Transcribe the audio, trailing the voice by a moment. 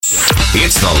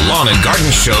It's the Lawn and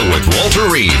Garden Show with Walter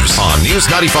Reeves on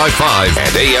News 95.5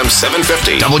 and AM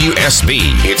 750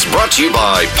 WSB. It's brought to you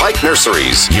by Pike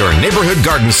Nurseries, your neighborhood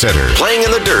garden center, playing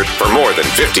in the dirt for more than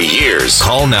 50 years.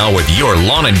 Call now with your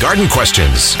lawn and garden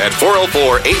questions at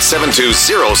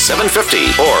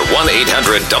 404-872-0750 or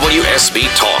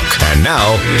 1-800-WSB-TALK. And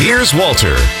now, here's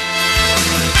Walter.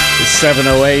 It's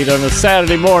 7:08 on a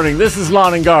Saturday morning. This is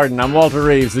Lawn and Garden. I'm Walter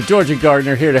Reeves, the Georgia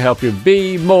gardener, here to help you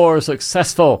be more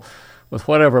successful with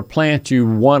whatever plant you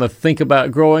want to think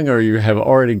about growing or you have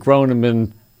already grown and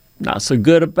been not so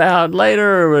good about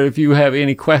later. Or if you have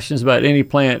any questions about any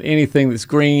plant, anything that's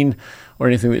green or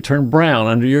anything that turned brown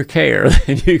under your care,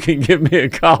 then you can give me a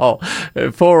call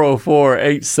at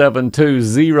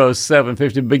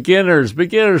 404-872-0750.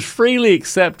 Beginners freely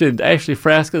accepted. Ashley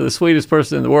Frasca, the sweetest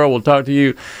person in the world, will talk to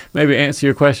you, maybe answer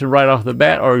your question right off the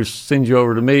bat or send you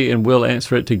over to me and we'll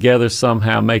answer it together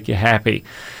somehow, make you happy.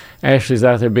 Ashley's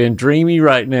out there being dreamy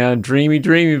right now, dreamy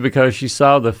because she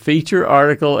saw the feature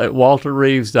article at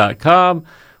walterreeves.com,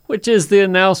 which is the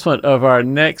announcement of our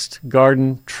next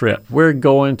garden trip. We're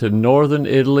going to northern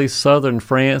Italy, southern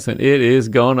France, and it is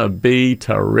going to be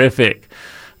terrific.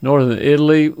 Northern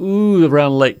Italy,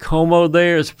 around Lake Como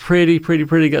there. It's pretty.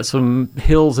 Got some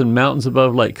hills and mountains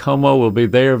above Lake Como. We'll be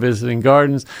there visiting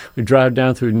gardens. We drive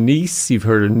down through Nice. You've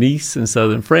heard of Nice in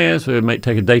southern France. We might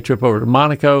take a day trip over to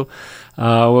Monaco.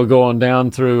 We'll go on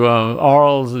down through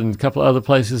Arles and a couple of other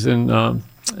places in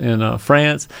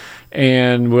France.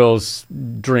 And we'll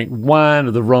drink wine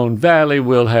of the Rhone Valley.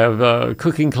 We'll have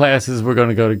cooking classes. We're going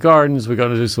to go to gardens. We're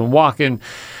going to do some walking.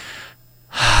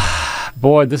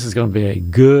 Boy, this is going to be a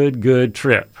good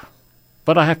trip.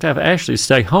 But I have to have Ashley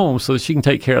stay home so that she can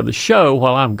take care of the show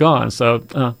while I'm gone. So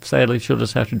sadly, she'll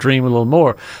just have to dream a little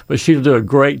more. But she'll do a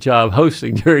great job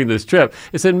hosting during this trip.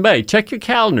 It's in May. Check your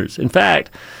calendars. In fact,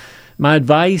 my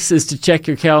advice is to check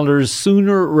your calendars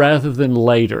sooner rather than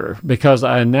later, because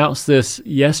I announced this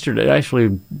yesterday,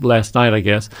 actually last night, I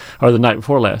guess, or the night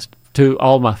before last, to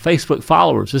all my Facebook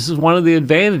followers. This is one of the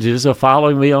advantages of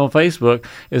following me on Facebook,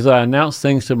 is I announce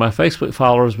things to my Facebook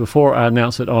followers before I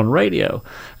announce it on radio.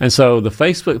 And so the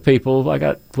Facebook people, I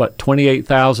got,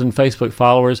 28,000 Facebook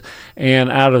followers,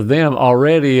 and out of them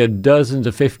already a dozen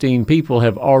to 15 people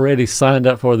have already signed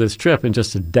up for this trip in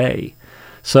just a day.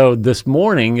 So this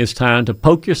morning is time to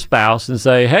poke your spouse and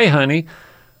say, hey, honey,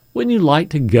 wouldn't you like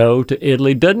to go to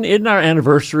Italy? Isn't our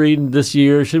anniversary this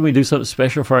year? Shouldn't we do something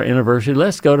special for our anniversary?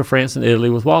 Let's go to France and Italy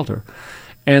with Walter.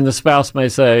 And the spouse may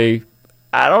say,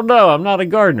 I don't know, I'm not a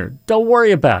gardener. Don't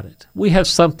worry about it. We have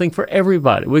something for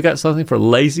everybody. We got something for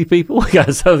lazy people. We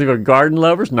got something for garden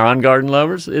lovers, non-garden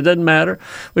lovers. It doesn't matter.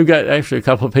 We've got actually a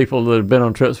couple of people that have been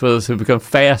on trips with us who've become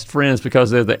fast friends because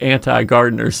they're the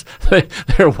anti-gardeners.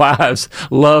 Their wives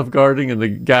love gardening and the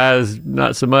guys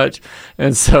not so much.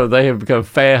 And so they have become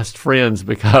fast friends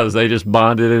because they just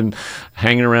bonded and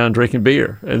hanging around drinking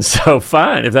beer. And so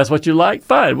fine, if that's what you like,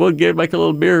 fine. We'll make a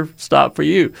little beer stop for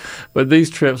you. But these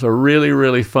trips are really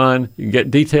fun. You can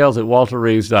get details at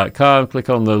walterreeves.com. Click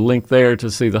on the link there to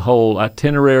see the whole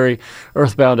itinerary.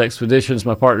 Earthbound Expeditions,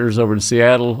 my partners over in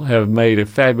Seattle, have made a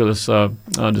fabulous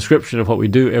description of what we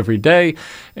do every day.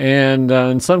 And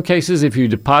in some cases, if you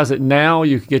deposit now,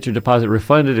 you can get your deposit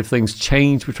refunded if things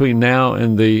change between now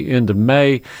and the end of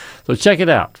May. So check it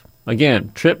out.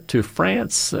 Again, trip to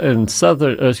France and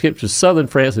skip to southern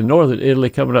France and northern Italy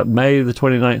coming up May the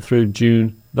 29th through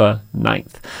June the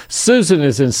 9th. Susan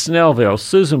is in Snellville.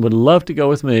 Susan would love to go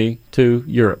with me to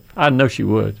Europe. I know she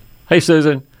would. Hey,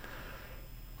 Susan.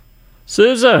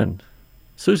 Susan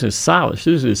is silent.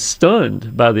 Susan is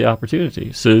stunned by the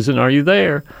opportunity. Susan, are you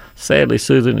there? Sadly,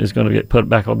 Susan is going to get put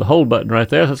back on the hold button right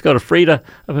there. Let's go to Frida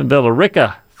up in Villa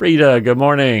Rica. Frida, good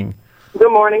morning.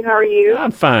 Good morning. How are you?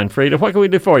 I'm fine, Frida. What can we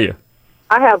do for you?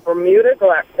 I have Bermuda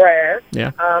grass.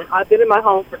 Yeah. I've been in my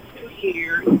home for 2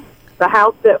 years. The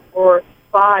house set for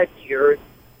 5 years.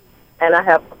 And I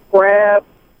have crab.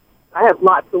 I have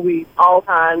lots of weeds, all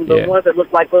kinds. The ones that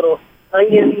look like little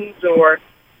onions or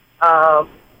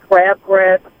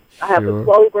crabgrass. I have the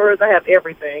clovers. I have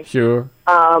everything. Sure.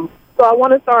 So I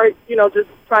want to start, just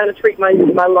trying to treat my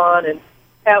lawn and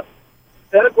have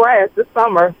better grass this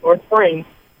summer or spring.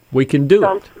 We can do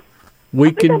it.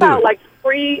 We can do about it. Like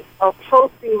pre or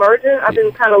post emergent. I've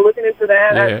been kind of looking into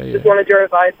that. I just wanted your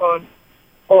advice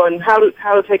on how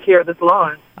to take care of this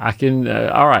lawn. I can.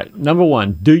 All right. Number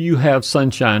one, do you have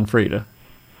sunshine, Frida?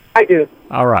 I do.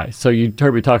 All right. So you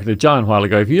heard me talking to John a while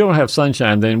ago. If you don't have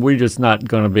sunshine, then we're just not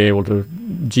going to be able to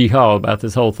gee-haw about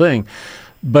this whole thing.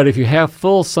 But if you have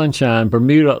full sunshine,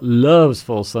 Bermuda loves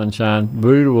full sunshine.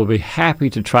 Bermuda will be happy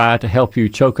to try to help you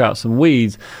choke out some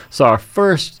weeds. So our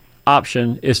first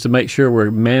option is to make sure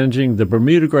we're managing the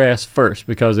Bermuda grass first,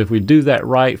 because if we do that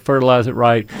right, fertilize it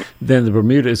right, then the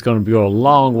Bermuda is going to go a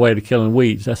long way to killing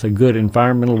weeds. That's a good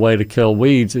environmental way to kill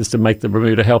weeds, is to make the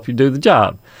Bermuda help you do the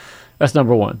job. That's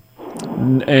number one.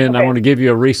 And I want to give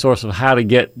you a resource of how to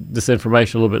get this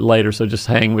information a little bit later, so just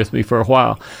hang with me for a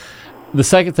while. The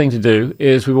second thing to do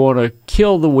is we want to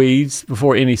kill the weeds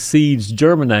before any seeds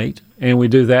germinate, and we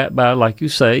do that by, like you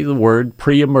say, the word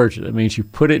pre-emergent. It means you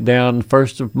put it down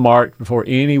 1st of March before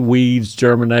any weeds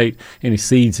germinate, any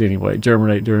seeds anyway,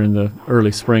 germinate during the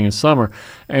early spring and summer.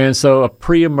 And so a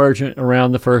pre-emergent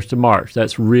around the 1st of March,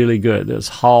 that's really good. There's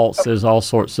Halts, there's all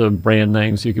sorts of brand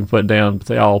names you can put down, but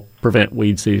they all prevent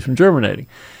weed seeds from germinating.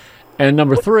 And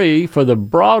number 3, for the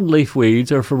broadleaf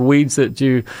weeds, or for weeds that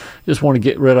you just want to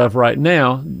get rid of right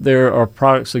now, there are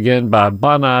products, again, by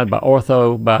Bonide, by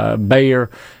Ortho, by Bayer.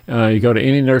 You go to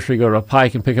any nursery, go to a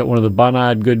Pike and pick up one of the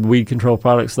Bonide good weed control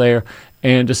products there,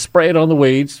 and just spray it on the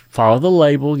weeds. Follow the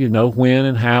label, you know when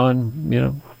and how, and, you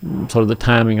know, sort of the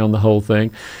timing on the whole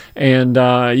thing. And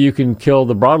you can kill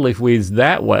the broadleaf weeds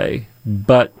that way.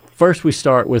 But first, we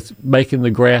start with making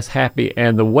the grass happy,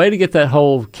 and the way to get that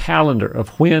whole calendar of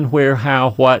when, where,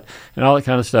 how, what, and all that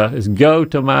kind of stuff is go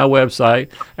to my website.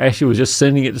 Ashley was just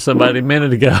sending it to somebody a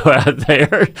minute ago out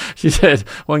there. She said,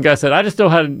 one guy said, I just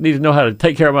need to know how to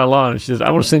take care of my lawn. And she says,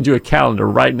 I want to send you a calendar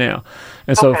right now.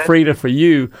 And so, Frida, for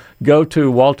you, go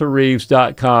to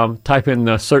walterreeves.com, type in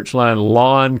the search line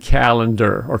lawn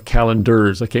calendar, or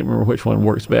calendars. I can't remember which one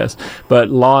works best, but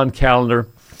lawn calendar.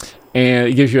 And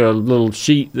it gives you a little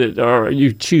sheet or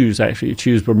you choose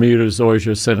Bermudas or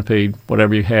your centipede,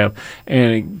 whatever you have.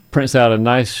 And it prints out a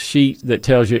nice sheet that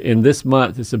tells you in this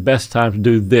month it's the best time to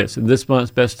do this. In this month's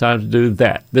best time to do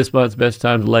that. This month's best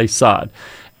time to lay sod.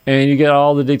 And you get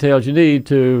all the details you need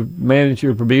to manage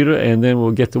your Bermuda, and then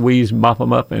we'll get the weeds, mop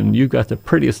them up, and you've got the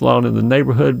prettiest lawn in the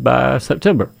neighborhood by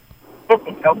September.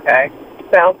 Okay.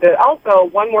 Sounds good. Also,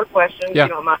 one more question, if you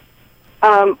don't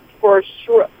mind. For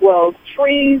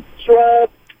trees,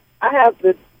 shrubs, I have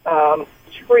this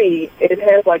tree. It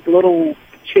has like little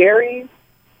cherries.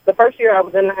 The first year I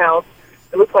was in the house,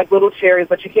 it looks like little cherries,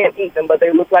 but you can't eat them, but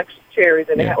they look like cherries,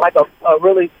 and they had like a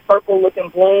really purple-looking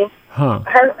bloom. Huh.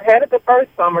 I had it the first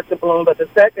summer to bloom, but this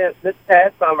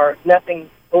past summer,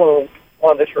 nothing bloomed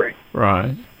on the tree.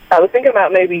 Right. I was thinking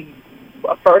about maybe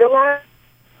a fertilizer.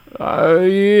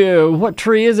 Yeah. What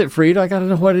tree is it, Frida? I got to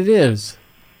know what it is.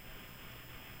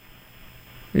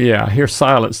 Yeah, I hear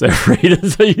silence there, Frida,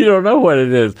 so you don't know what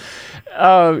it is.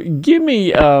 Give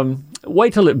me,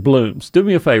 wait till it blooms. Do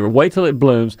me a favor, wait till it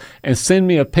blooms and send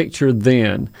me a picture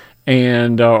then,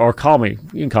 and or call me.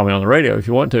 You can call me on the radio if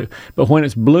you want to. But when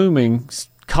it's blooming,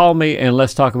 call me and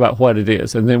let's talk about what it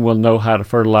is, and then we'll know how to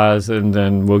fertilize, and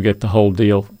then we'll get the whole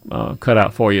deal cut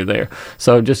out for you there.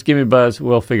 So just give me a buzz.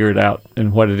 We'll figure it out,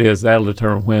 and what it is, that'll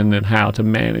determine when and how to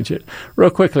manage it. Real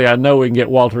quickly, I know we can get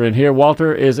Walter in here.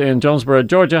 Walter is in Jonesboro,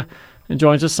 Georgia, and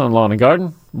joins us on Lawn and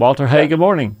Garden. Walter, hey, good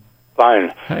morning. Fine.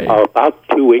 Hey. About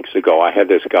 2 weeks ago, I had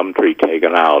this gum tree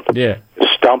taken out. Yeah. The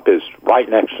stump is right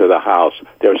next to the house.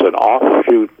 There's an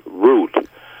offshoot root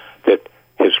that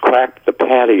has cracked the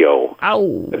patio.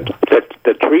 Ow.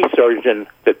 The tree surgeon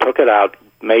that took it out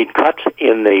made cuts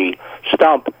in the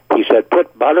stump. He said,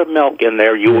 put buttermilk in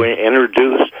there. You will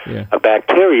introduce a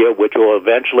bacteria which will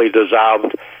eventually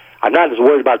dissolve. I'm not as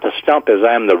worried about the stump as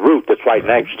I am the root that's right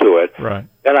next to it. Right.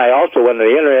 Then I also went on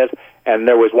the internet, and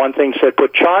there was one thing that said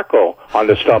put charcoal on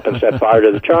the stump and set fire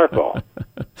to the charcoal.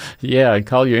 Yeah, and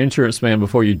call your insurance man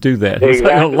before you do that.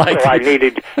 Exactly. I don't like so I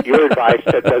needed your advice.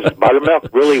 Does buttermilk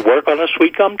really work on a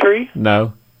sweet gum tree?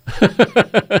 No.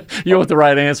 You want the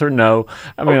right answer? No.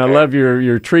 I mean, Okay. I love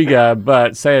your tree guy,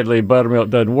 but sadly, buttermilk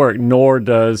doesn't work, nor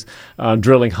does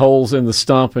drilling holes in the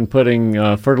stump and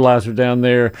putting fertilizer down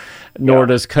there, nor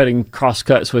does cutting cross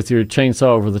cuts with your chainsaw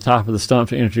over the top of the stump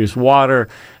to introduce water.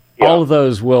 Yeah. All of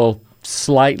those will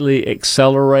slightly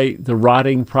accelerate the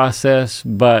rotting process,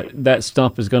 but that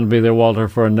stump is going to be there, Walter,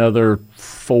 for another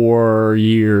 4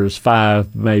 years,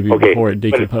 5 maybe, before it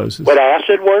decomposes. Would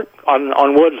acid work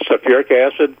on wood, sulfuric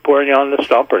acid pouring on the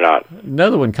stump or not?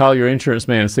 Another one, call your insurance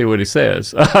man and see what he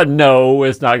says. No,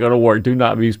 it's not going to work. Do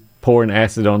not be pouring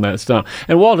acid on that stump.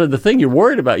 And Walter, the thing you're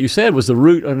worried about, you said, was the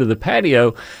root under the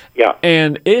patio. Yeah.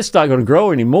 And it's not going to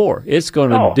grow anymore. It's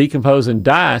going to decompose and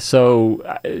die, so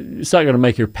it's not going to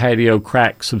make your patio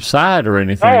crack subside or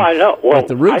anything. Oh, I know. Well, but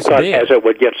the root's I thought dead. as it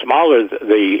would get smaller,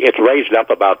 it's raised up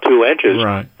about 2 inches.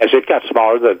 Right. As it got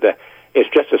smaller, it's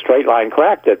just a straight line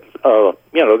crack that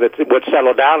that would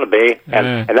settle down a bit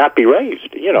and not be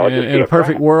raised. In a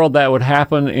perfect world, that would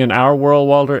happen. In our world,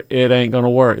 Walter, it ain't going to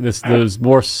work. There's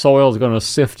more soil is going to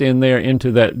sift in there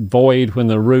into that void when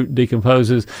the root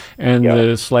decomposes, and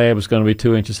the slab is going to be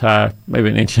 2 inches high, maybe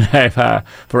 1.5 inches high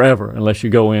forever, unless you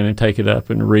go in and take it up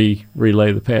and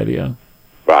relay the patio.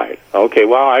 Right. Okay.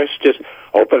 Well, I was just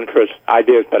open for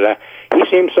ideas, but he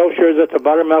seems so sure that the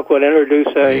buttermilk would introduce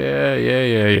a...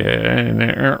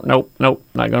 Yeah. Nope, not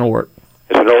going to work.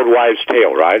 It's an old wives'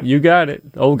 tale, right? You got it.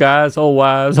 Old guys, old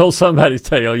wives, old somebody's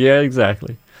tale. Yeah,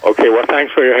 exactly. Okay, well,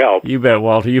 thanks for your help. You bet,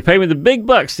 Walter. You pay me the big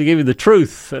bucks to give you the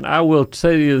truth, and I will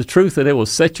tell you the truth, and it will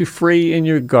set you free in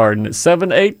your garden. At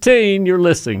 7:18, you're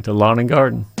listening to Lawn and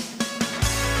Garden.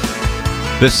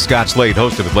 This is Scott Slade,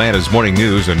 host of Atlanta's Morning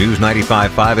News on News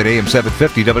 95.5 at AM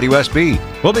 750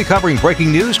 WSB. We'll be covering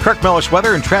breaking news, Kirk Mellish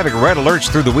weather, and traffic red alerts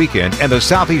through the weekend. And the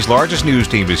Southeast's largest news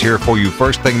team is here for you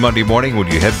first thing Monday morning when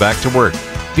you head back to work.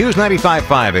 News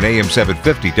 95.5 at AM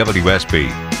 750 WSB.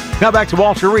 Now back to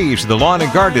Walter Reeves, the lawn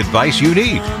and garden advice you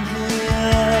need.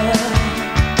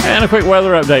 And a quick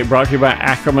weather update brought to you by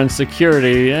Ackerman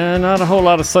Security. Not a whole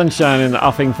lot of sunshine in the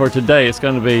offing for today. It's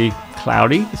going to be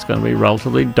cloudy. It's going to be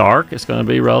relatively dark. It's going to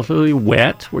be relatively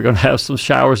wet. We're going to have some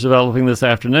showers developing this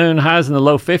afternoon. Highs in the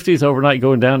low 50s overnight,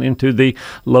 going down into the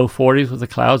low 40s with the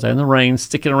clouds and the rain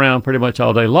sticking around pretty much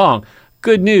all day long.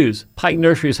 Good news, Pike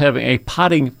Nursery is having a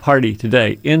potting party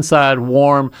today. Inside,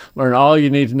 warm, learn all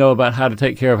you need to know about how to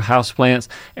take care of houseplants,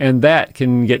 and that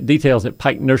can get details at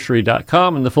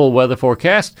pikenursery.com. And the full weather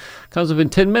forecast comes up in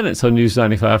 10 minutes on News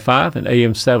 95.5 and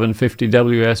AM 750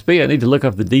 WSB. I need to look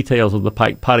up the details of the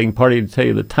Pike potting party to tell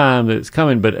you the time that it's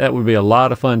coming, but that would be a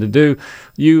lot of fun to do.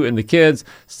 You and the kids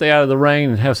stay out of the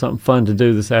rain and have something fun to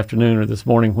do this afternoon or this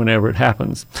morning whenever it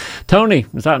happens. Tony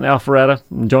is out in Alpharetta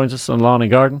and joins us on Lawn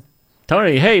and Garden.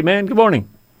 Tony, hey, man, good morning.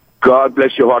 God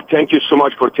bless your heart. Thank you so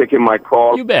much for taking my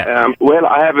call. You bet. Well,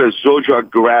 I have a zoysia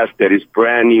grass that is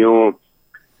brand new,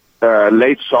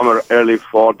 late summer, early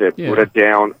fall. They put it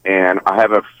down, and I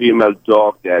have a female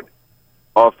dog that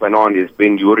off and on has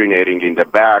been urinating in the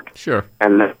back. Sure.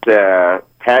 And left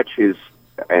patches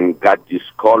and got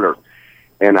discolored.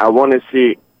 And I want to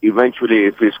see eventually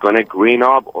if it's going to green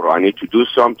up or I need to do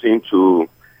something to,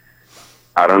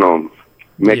 I don't know,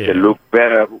 make it look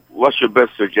better. What's your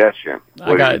best suggestion?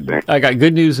 I got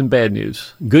good news and bad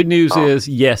news. Good news is,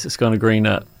 yes, it's going to green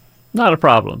up. Not a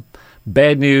problem.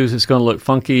 Bad news, it's going to look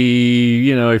funky,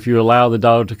 if you allow the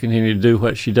dog to continue to do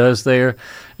what she does there.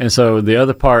 And so the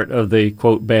other part of the,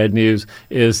 quote, bad news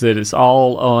is that it's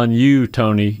all on you,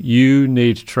 Tony. You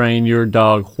need to train your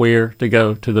dog where to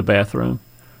go to the bathroom.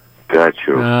 Got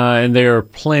you. And there are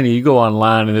plenty. You go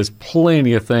online, and there's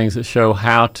plenty of things that show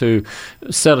how to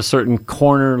set a certain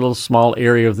corner, a little small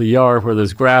area of the yard where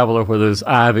there's gravel or where there's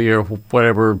ivy or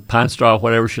whatever, pine straw,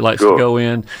 whatever she likes to go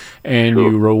in, and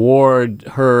you reward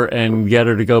her and get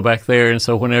her to go back there. And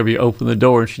so whenever you open the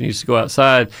door and she needs to go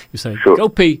outside, you say, go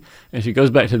pee. And she goes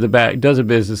back to the back, does her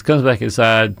business, comes back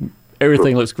inside.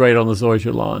 Everything looks great on the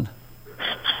zoysia lawn.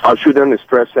 I shouldn't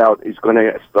stress out. It's going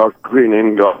to start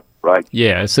greening up. Right.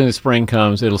 Yeah, as soon as spring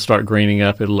comes, it'll start greening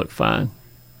up. It'll look fine.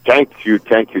 Thank you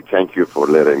for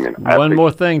letting me know. One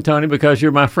more thing, Tony, because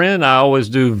you're my friend, I always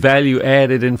do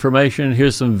value-added information.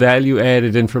 Here's some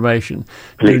value-added information.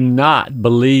 Please. Do not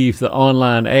believe the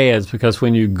online ads, because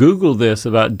when you Google this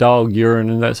about dog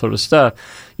urine and that sort of stuff,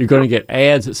 you're going to get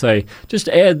ads that say, just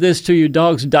add this to your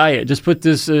dog's diet. Just put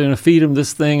this in, feed them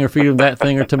this thing or feed them that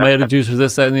thing or tomato juice or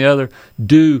this, that, and the other.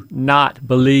 Do not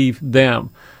believe them.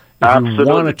 If Absolutely.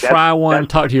 you want to try one,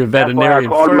 talk to your veterinarian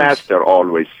first. That's what I call first. Master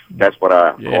always. That's what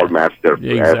I call Master.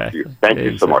 Exactly. Thank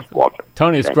you so much, Walter.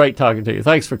 Tony, it's great talking to you.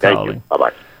 Thanks for calling.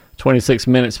 Bye-bye. 26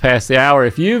 minutes past the hour.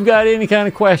 If you've got any kind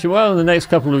of question, well, in the next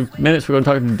couple of minutes, we're going to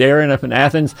talk to Darren up in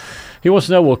Athens. He wants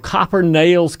to know, will copper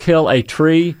nails kill a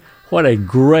tree? What a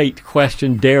great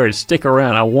question, Darren. Stick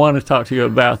around. I want to talk to you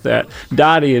about that.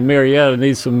 Dottie and Marietta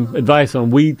need some advice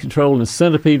on weed control and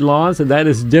centipede lawns, and that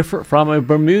is different from a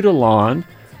Bermuda lawn.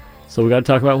 So we got to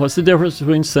talk about what's the difference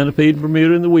between centipede,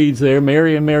 Bermuda, and the weeds there.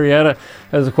 Mary and Marietta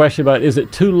has a question about, is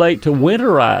it too late to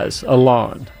winterize a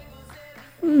lawn?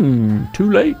 Too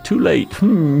late.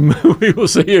 We will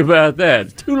see about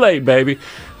that. Too late, baby.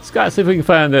 Scott, see if we can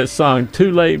find that song,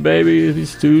 Too Late, Baby.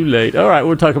 It's too late. All right,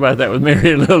 we'll talk about that with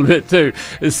Mary in a little bit, too.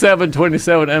 It's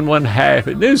 7:27 and 1/2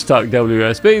 at News Talk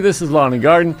WSB. This is Lawn and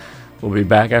Garden. We'll be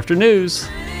back after news.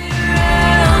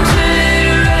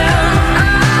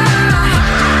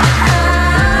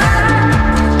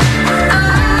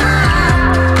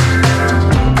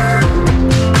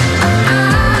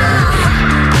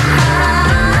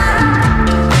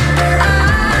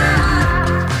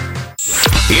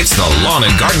 It's the Lawn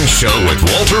and Garden Show with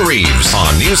Walter Reeves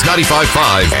on News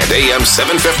 95.5 and AM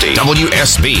 750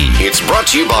 WSB. It's brought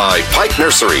to you by Pike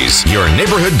Nurseries, your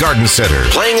neighborhood garden center,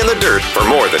 playing in the dirt for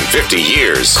more than 50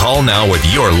 years. Call now with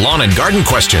your lawn and garden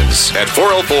questions at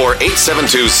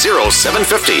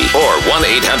 404-872-0750 or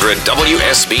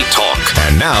 1-800-WSB-TALK.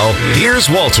 And now, here's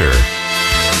Walter.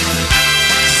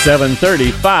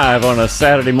 7:35 on a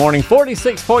Saturday morning,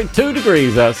 46.2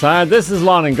 degrees outside. This is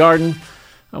Lawn and Garden.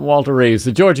 I'm Walter Reeves.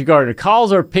 The Georgia Gardener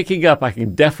calls are picking up. I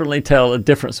can definitely tell a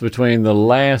difference between the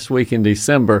last week in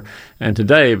December and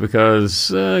today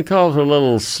because calls were a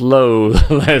little slow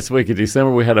last week in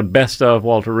December. We had a best of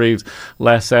Walter Reeves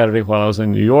last Saturday while I was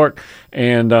in New York.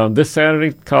 And this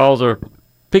Saturday, calls are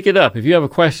picking up. If you have a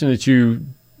question that you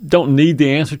don't need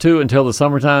the answer to until the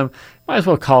summertime, might as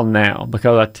well call now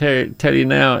because I tell you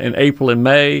now, in April and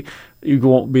May, you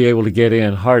won't be able to get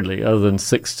in hardly other than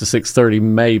 6 to 6:30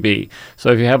 maybe.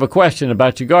 So if you have a question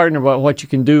about your garden or about what you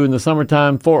can do in the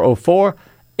summertime,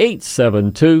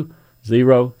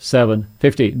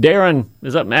 404-872-0750. Darren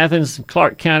is up in Athens,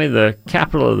 Clark County, the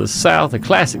capital of the South, a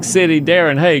classic city.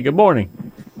 Darren, hey, good morning.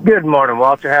 Good morning,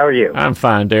 Walter. How are you? I'm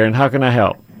fine, Darren. How can I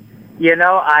help? You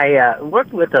know, I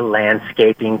worked with a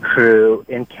landscaping crew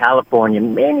in California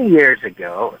many years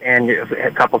ago, and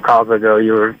a couple calls ago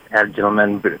you had a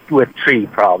gentleman with tree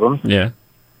problems. Yeah.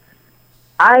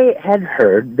 I had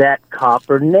heard that a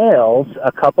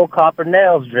couple copper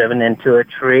nails driven into a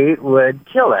tree would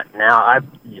kill it. Now,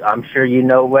 I'm sure you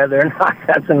know whether or not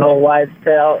that's an old wives'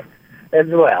 tale as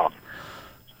well.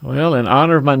 Well, in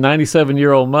honor of my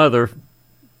 97-year-old mother,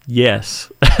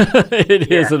 yes.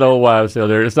 It is an old wives' tale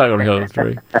there. It's not going to kill the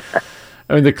tree.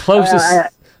 I mean, the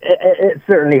closest... It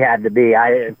certainly had to be.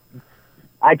 I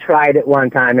tried it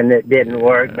one time and it didn't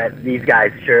work, but these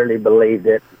guys surely believed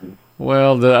it.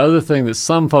 Well, the other thing that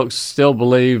some folks still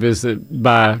believe is that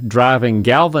by driving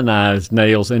galvanized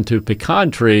nails into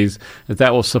pecan trees,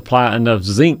 that will supply enough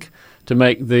zinc to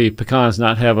make the pecans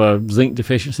not have a zinc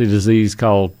deficiency disease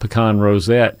called pecan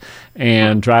rosette.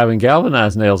 And driving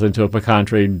galvanized nails into a pecan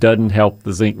tree doesn't help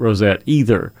the zinc rosette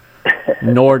either.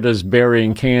 Nor does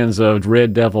burying cans of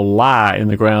Red Devil Lye in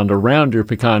the ground around your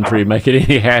pecan tree make it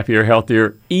any happier,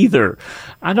 healthier either.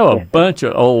 I know a bunch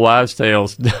of old wives'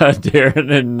 tales,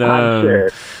 Darren, and sure.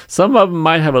 Some of them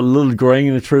might have a little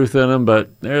grain of truth in them, but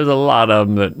there's a lot of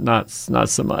them that not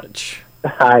so much.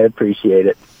 I appreciate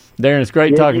it. Darren, it's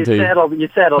great talking to you. You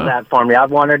settled that for me.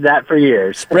 I've wanted that for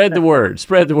years. Spread the word.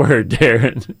 Spread the word,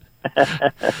 Darren.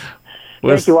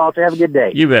 Thank you, Walter. Have a good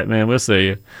day. You bet, man. We'll see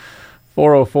you.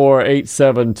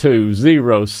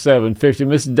 404-872-0750.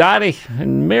 Miss Dottie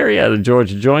in Marietta,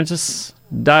 Georgia joins us.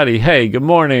 Dottie, hey, good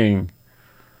morning.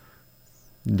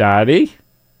 Dottie.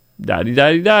 Dottie.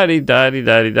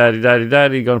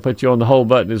 Going to put you on the hold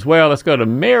button as well. Let's go to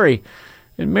Mary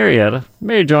in Marietta.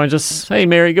 Mary joins us. Hey,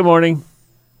 Mary, good morning.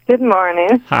 Good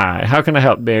morning. Hi. How can I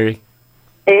help, Mary?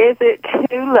 Is it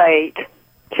too late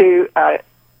to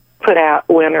put out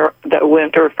the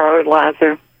winter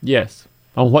fertilizer? Yes.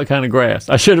 On what kind of grass?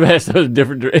 I should have asked those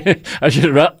different. I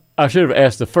should have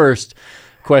asked the first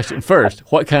question first.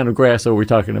 What kind of grass are we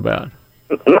talking about?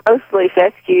 Mostly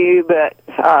fescue, but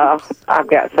I've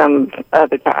got some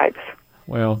other types.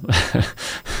 Well,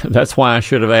 that's why I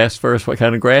should have asked first what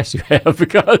kind of grass you have,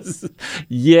 because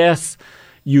yes,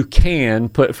 you can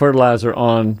put fertilizer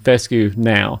on fescue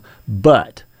now,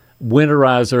 but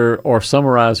winterizer or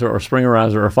summerizer or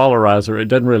springerizer or fallerizer, it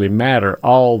doesn't really matter.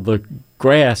 All the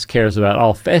grass cares about,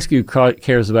 all fescue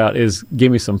cares about is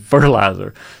give me some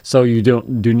fertilizer. So you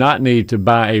do not need to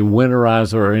buy a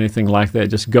winterizer or anything like that.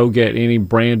 Just go get any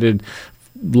branded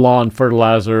lawn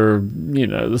fertilizer,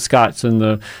 the Scotts and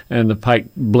the Pike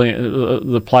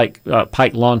blend, the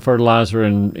Pike lawn fertilizer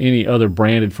and any other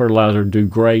branded fertilizer do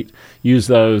great. Use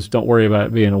those. Don't worry about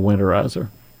it being a winterizer.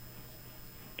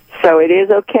 So it is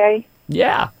okay?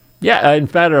 Yeah. In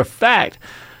matter of fact,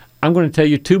 I'm going to tell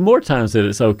you 2 more times that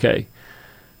it's okay.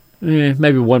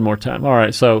 Maybe 1 more time. All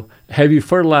right. So have you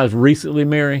fertilized recently,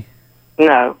 Mary?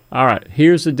 No. All right.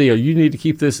 Here's the deal. You need to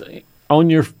keep this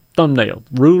on your thumbnail.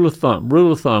 Rule of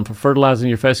thumb for fertilizing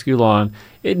your fescue lawn.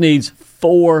 It needs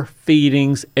 4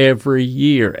 feedings every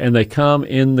year, and they come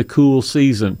in the cool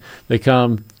season. They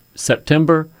come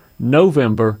September,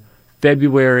 November,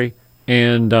 February,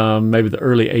 and maybe the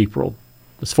early April.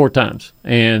 It's 4 times.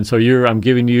 And so I'm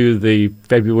giving you the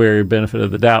February benefit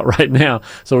of the doubt right now.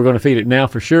 So we're going to feed it now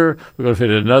for sure. We're going to feed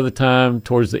it another time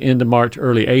towards the end of March,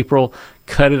 early April.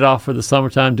 Cut it off for the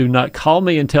summertime. Do not call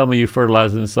me and tell me you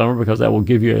fertilize in the summer, because that will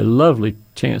give you a lovely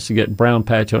chance to get brown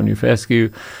patch on your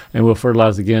fescue. And we'll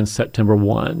fertilize again September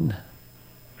 1.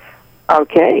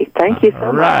 Okay, thank you so much.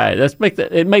 All right,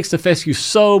 it makes the fescue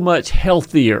so much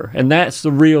healthier, and that's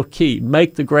the real key.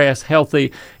 Make the grass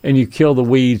healthy, and you kill the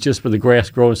weeds just with the grass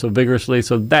growing so vigorously.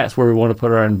 So that's where we want to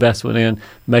put our investment in,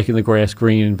 making the grass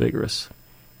green and vigorous.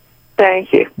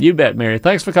 Thank you. You bet, Mary.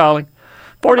 Thanks for calling.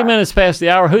 40 minutes past the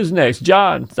hour. Who's next?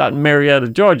 John, out in Marietta,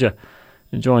 Georgia,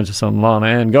 and joins us on Lawn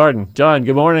and Garden. John,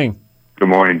 good morning. Good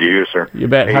morning to you, sir. You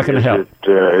bet. How can I help? Is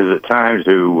it time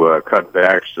to cut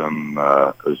back some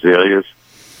azaleas?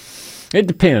 It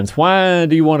depends. Why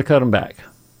do you want to cut them back?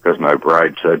 Because my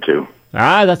bride said to.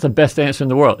 That's the best answer in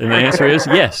the world. And the answer is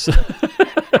yes.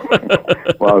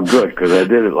 Well, good, because I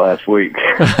did it last week.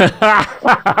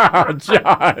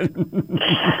 John.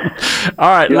 All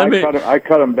right, I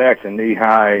cut them back to knee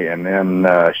high, and then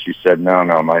she said, no,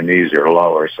 my knees are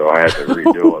lower, so I had to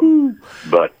redo them.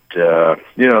 But,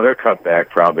 they're cut back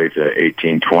probably to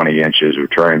 18, 20 inches. We're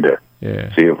trying to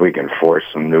see if we can force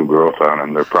some new growth on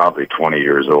them. They're probably 20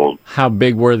 years old. How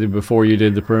big were they before you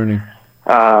did the pruning?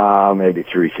 Maybe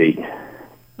 3 feet.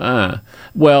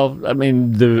 Well, I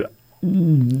mean,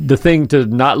 the thing to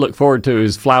not look forward to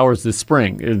is flowers this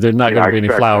spring. There's not going to be any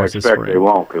flowers this spring. I expect they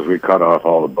won't, because we cut off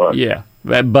all the buds. Yeah,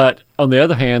 but on the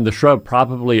other hand, the shrub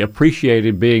probably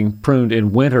appreciated being pruned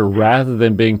in winter rather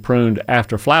than being pruned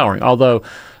after flowering. Although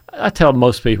I tell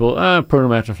most people, prune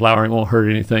them after flowering won't hurt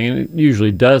anything, and it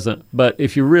usually doesn't. But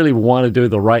if you really want to do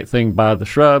the right thing by the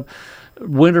shrub,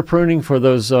 winter pruning for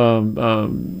those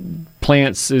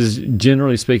plants is,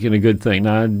 generally speaking, a good thing.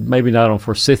 Now, maybe not on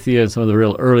forsythia and some of the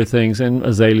real early things, and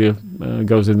azalea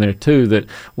goes in there too, that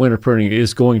winter pruning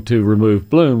is going to remove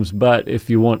blooms. But if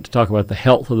you want to talk about the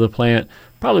health of the plant,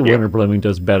 probably winter blooming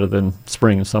does better than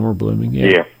spring and summer blooming.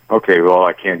 Yeah. Okay, well,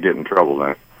 I can't get in trouble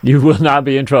then. You will not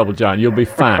be in trouble, John. You'll be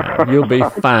fine. You'll be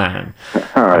fine.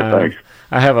 All right, thanks.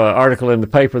 I have an article in the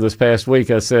paper this past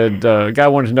week. I said a guy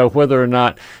wanted to know whether or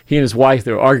not he and his wife,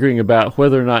 they're arguing about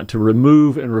whether or not to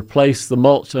remove and replace the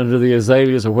mulch under the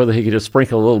azaleas or whether he could just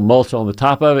sprinkle a little mulch on the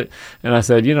top of it. And I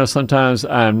said, sometimes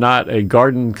I'm not a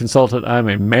garden consultant. I'm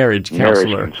a marriage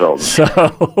counselor. So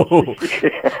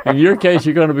in your case,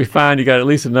 you're going to be fine. You got at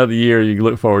least another year you can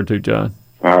look forward to, John.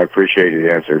 I appreciate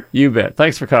the answer. You bet.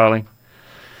 Thanks for calling.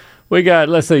 We got,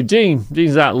 let's see, Gene.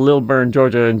 Gene's out in Lilburn,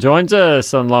 Georgia, and joins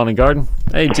us on Lawn and Garden.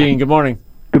 Hey, Gene, good morning.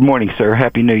 Good morning, sir.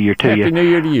 Happy New Year to you. Happy New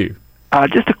Year to you.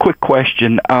 Just a quick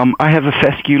question. I have a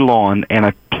fescue lawn, and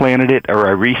I planted it, or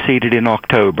I reseeded in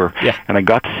October, and I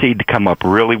got the seed to come up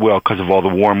really well because of all the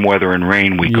warm weather and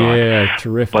rain we got. Yeah,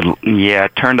 terrific. But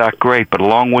it turned out great. But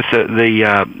along with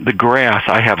the grass,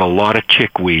 I have a lot of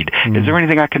chickweed. Is there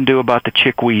anything I can do about the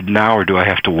chickweed now, or do I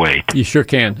have to wait? You sure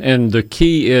can. And the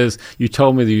key is, you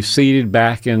told me that you seeded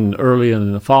back early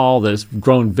in the fall, that it's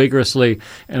grown vigorously,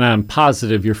 and I'm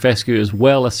positive your fescue is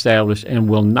well established and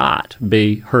will not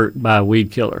be hurt by a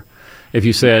weed killer. If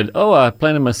you said, I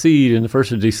planted my seed in the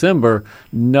 1st of December,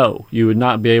 no, you would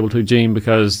not be able to, Gene,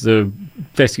 because the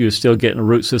fescue is still getting a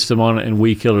root system on it, and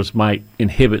weed killers might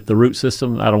inhibit the root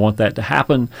system. I don't want that to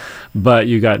happen. But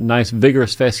you got nice,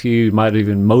 vigorous fescue. You might have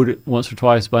even mowed it once or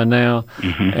twice by now.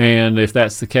 Mm-hmm. And if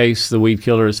that's the case, the weed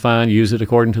killer is fine. Use it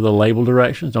according to the label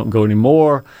directions. Don't go any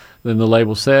more than the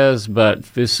label says, but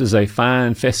this is a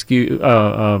fine fescue,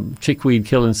 chickweed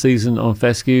killing season on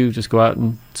fescue. Just go out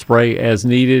and spray as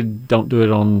needed. Don't do it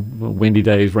on windy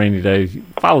days, rainy days.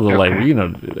 Follow the label. You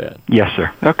know to do that. Yes,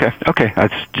 sir. Okay.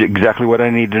 That's exactly what I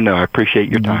need to know. I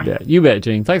appreciate your time. You bet,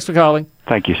 Gene. Thanks for calling.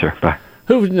 Thank you, sir. Bye.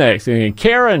 Who's next?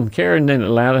 Karen in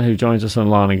Atlanta, who joins us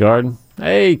on Lawn and Garden.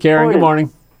 Hey, Karen. Good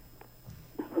morning.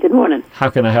 Good morning.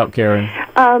 How can I help, Karen?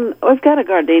 We've got a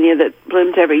gardenia that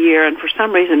blooms every year, and for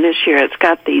some reason this year it's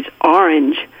got these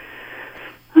orange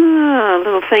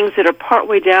little things that are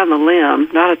partway down the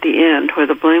limb, not at the end where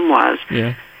the bloom was.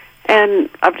 Yeah. And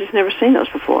I've just never seen those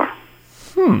before.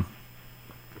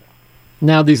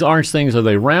 Now, these orange things, are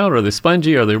they round, are they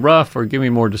spongy, are they rough, or give me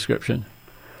more description?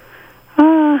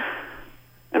 They're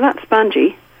not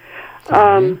spongy,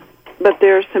 but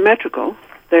they're symmetrical.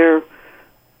 They're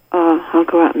I'll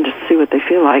go out and just see what they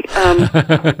feel like.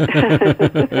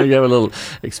 You have a little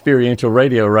experiential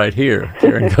radio right here.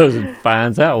 Karen goes and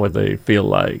finds out what they feel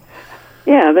like.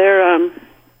 Yeah, they're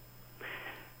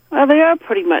they are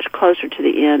pretty much closer to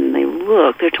the end.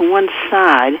 They're to one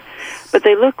side, but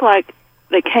they look like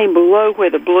they came below where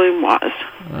the bloom was.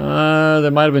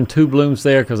 There might have been two blooms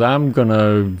there, because I'm going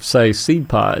to say seed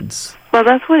pods. Well,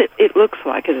 that's what it looks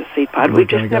like as a seed pod. We've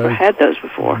just never had those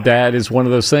before. That is one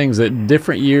of those things that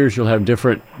different years you'll have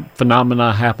different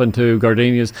phenomena happen to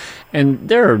gardenias. And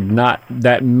there are not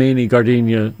that many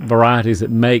gardenia varieties that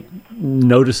make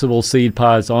noticeable seed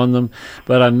pods on them,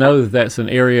 but I know that that's an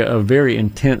area of very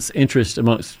intense interest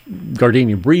amongst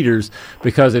gardenia breeders,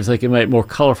 because if they can make more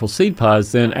colorful seed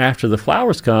pods, then after the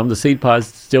flowers come, the seed pods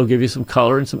still give you some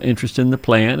color and some interest in the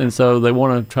plant, and so they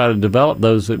want to try to develop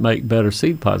those that make better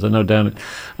seed pods. I know down at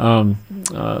the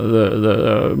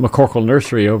McCorkle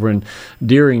Nursery over in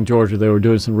Deering, Georgia, they were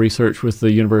doing some research with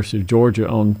the University of Georgia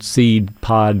on seed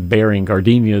pod bearing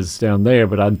gardenias down there,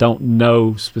 but I don't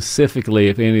know specifically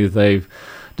if any that they've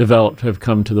developed have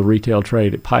come to the retail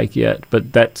trade at Pike yet,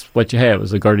 but that's what you have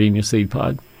is a gardenia seed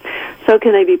pod. So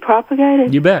can they be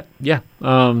propagated? You bet, yeah.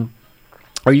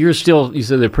 You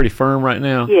said they're pretty firm right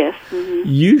now? Yes. Mm-hmm.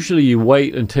 Usually you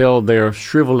wait until they're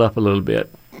shriveled up a little bit.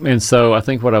 And so I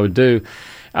think what I would do,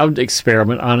 I would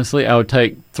experiment, honestly. I would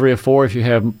take 3 or 4 if you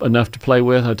have enough to play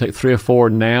with. I'd take 3 or 4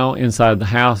 now inside the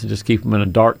house and just keep them in a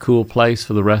dark, cool place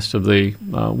for the rest of the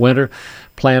winter.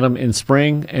 Plant them in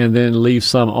spring and then leave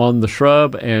some on the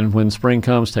shrub. And when spring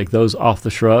comes, take those off the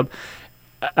shrub.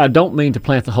 I don't mean to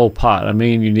plant the whole pot. I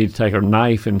mean you need to take a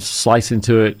knife and slice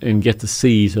into it and get the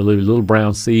seeds, the little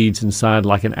brown seeds inside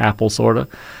like an apple sort of.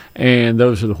 And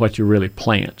those are what you really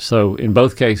plant. So in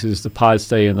both cases, the pods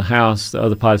stay in the house, the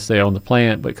other pods stay on the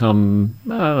plant, but come,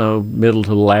 middle to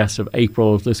the last of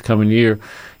April of this coming year,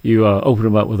 you open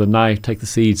them up with a knife, take the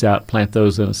seeds out, plant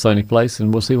those in a sunny place,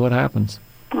 and we'll see what happens.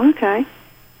 Okay.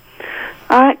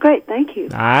 All right, great. Thank you.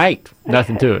 All right.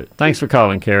 Nothing to it. Thanks for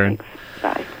calling, Karen.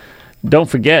 Thanks. Bye. Don't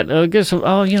forget, you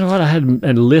know what? I had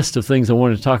a list of things I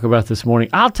wanted to talk about this morning.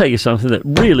 I'll tell you something that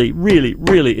really, really,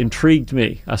 really intrigued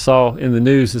me. I saw in the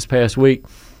news this past week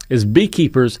is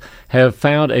beekeepers have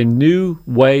found a new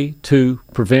way to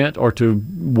prevent or to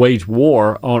wage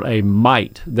war on a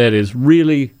mite that is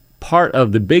really part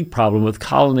of the big problem with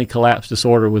colony collapse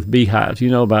disorder with beehives.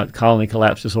 You know about colony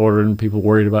collapse disorder and people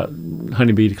worried about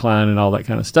honeybee decline and all that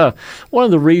kind of stuff. One of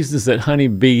the reasons that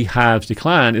honeybee hives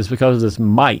decline is because of this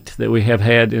mite that we have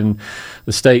had in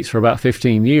the States for about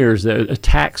 15 years that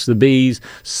attacks the bees,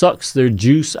 sucks their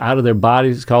juice out of their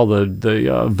bodies. It's called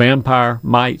the vampire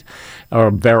mite,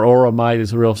 or Varroa mite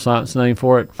is the real science name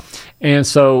for it. And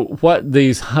so what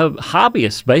these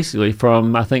hobbyists basically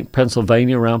from, I think,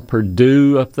 Pennsylvania, around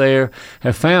Purdue up there,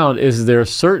 have found is there are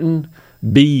certain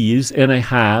bees in a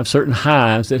hive, certain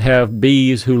hives that have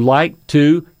bees who like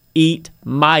to eat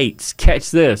mites.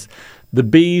 Catch this. The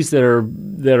bees that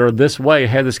are this way,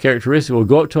 have this characteristic, will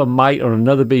go up to a mite on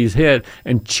another bee's head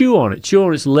and chew on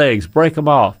its legs, break them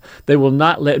off. They will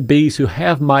not let bees who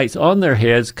have mites on their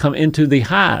heads come into the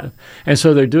hive. And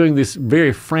so they're doing this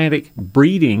very frantic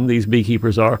breeding, these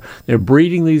beekeepers are. They're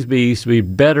breeding these bees to be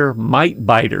better mite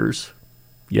biters.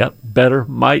 Yep, better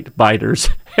mite biters.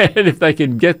 And if they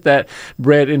can get that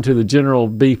bred into the general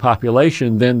bee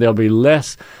population, then there'll be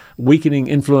less weakening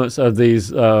influence of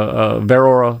these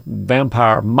Varroa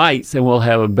vampire mites, and we'll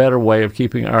have a better way of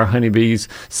keeping our honeybees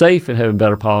safe and having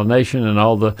better pollination and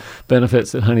all the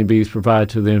benefits that honeybees provide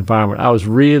to the environment. I was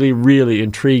really, really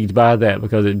intrigued by that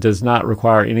because it does not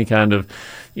require any kind of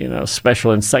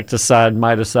special insecticide,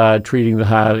 miticide, treating the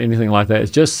hive, anything like that.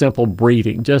 It's just simple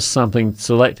breeding, just something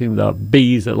selecting the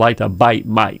bees that like to bite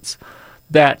mites.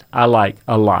 That I like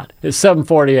a lot. It's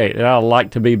 7:48, and I'd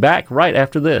like to be back right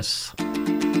after this.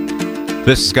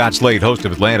 This is Scott Slade, host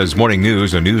of Atlanta's Morning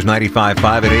News on News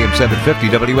 95.5 at AM 750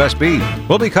 WSB.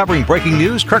 We'll be covering breaking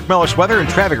news, Kirk Mellish weather, and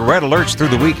traffic red alerts through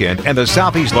the weekend. And the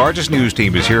Southeast's largest news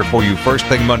team is here for you first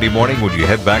thing Monday morning when you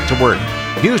head back to work.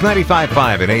 News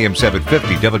 95.5 at AM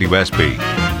 750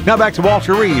 WSB. Now back to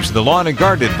Walter Reeves, the lawn and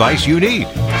garden advice you need.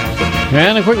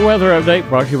 And a quick weather update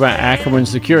brought to you by Ackerman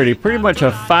Security. Pretty much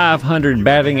a 500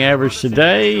 batting average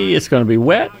today. It's going to be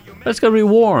wet, but it's going to be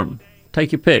warm.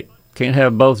 Take your pick. Can't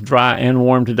have both dry and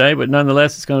warm today, but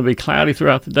nonetheless, it's going to be cloudy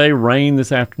throughout the day. Rain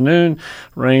this afternoon,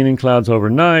 rain and clouds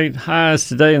overnight. Highs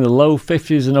today in the low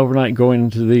 50s and overnight going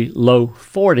into the low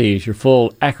 40s. Your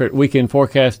full accurate weekend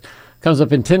forecast comes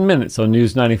up in 10 minutes on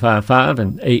News 95.5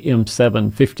 and AM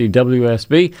 750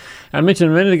 WSB. I mentioned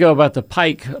a minute ago about the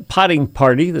Pike potting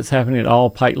party that's happening at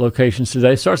all Pike locations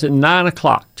today. Starts at 9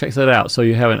 o'clock. Check that out. So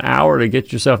you have an hour to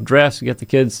get yourself dressed, get the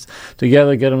kids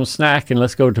together, get them a snack, and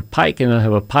let's go to Pike and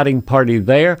have a potting party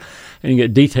there. And you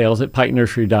get details at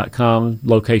pikenursery.com,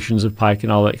 locations of Pike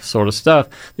and all that sort of stuff.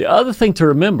 The other thing to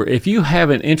remember, if you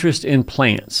have an interest in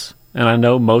plants, and I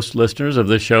know most listeners of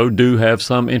this show do have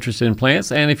some interest in plants.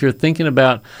 And if you're thinking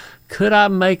about, could I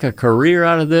make a career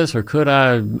out of this or could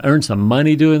I earn some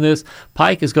money doing this?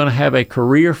 Pike is going to have a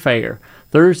career fair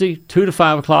Thursday, 2 to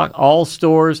 5 o'clock, all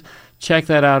stores. Check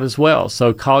that out as well.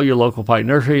 So call your local Pike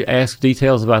Nursery, ask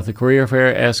details about the career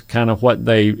fair, ask kind of what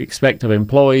they expect of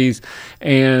employees.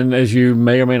 And as you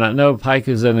may or may not know, Pike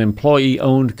is an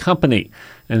employee-owned company.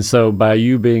 And so by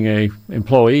you being a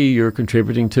employee, you're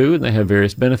contributing to, and they have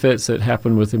various benefits that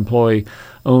happen with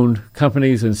employee-owned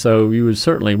companies. And so you would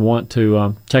certainly want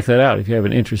to check that out if you have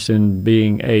an interest in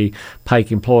being a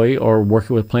Pike employee or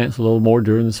working with plants a little more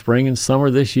during the spring and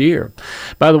summer this year.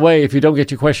 By the way, if you don't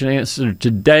get your question answered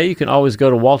today, you can always go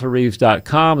to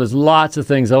walterreeves.com. There's lots of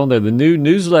things on there. The new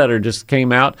newsletter just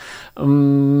came out,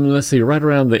 let's see, right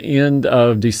around the end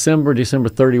of December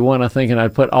 31, I think, and I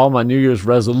put all my New Year's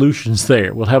resolutions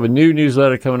there. We'll have a new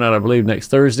newsletter coming out, I believe, next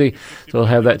Thursday, so we'll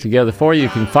have that together for you. You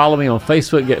can follow me on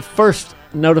Facebook, get first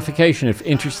notification if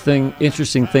interesting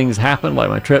things happen, like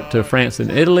my trip to France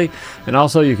and Italy. And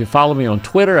also you can follow me on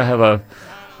Twitter. I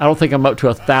don't think I'm up to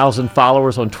 1,000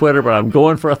 followers on Twitter, but I'm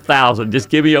going for 1,000. Just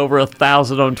give me over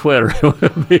 1,000 on Twitter. It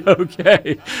will be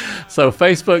okay. So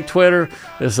Facebook, Twitter,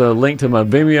 there's a link to my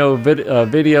Vimeo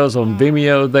videos on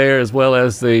Vimeo there, as well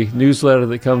as the newsletter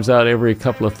that comes out every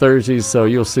couple of Thursdays. So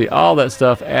you'll see all that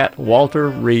stuff at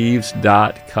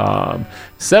walterreeves.com.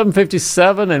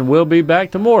 7:57, and we'll be back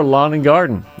to more Lawn and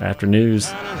Garden after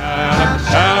news.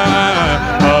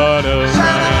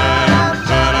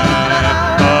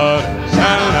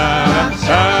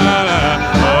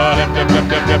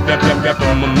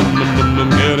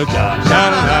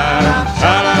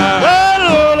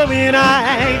 Well, when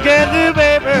I get the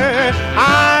paper,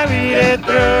 I read it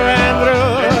through.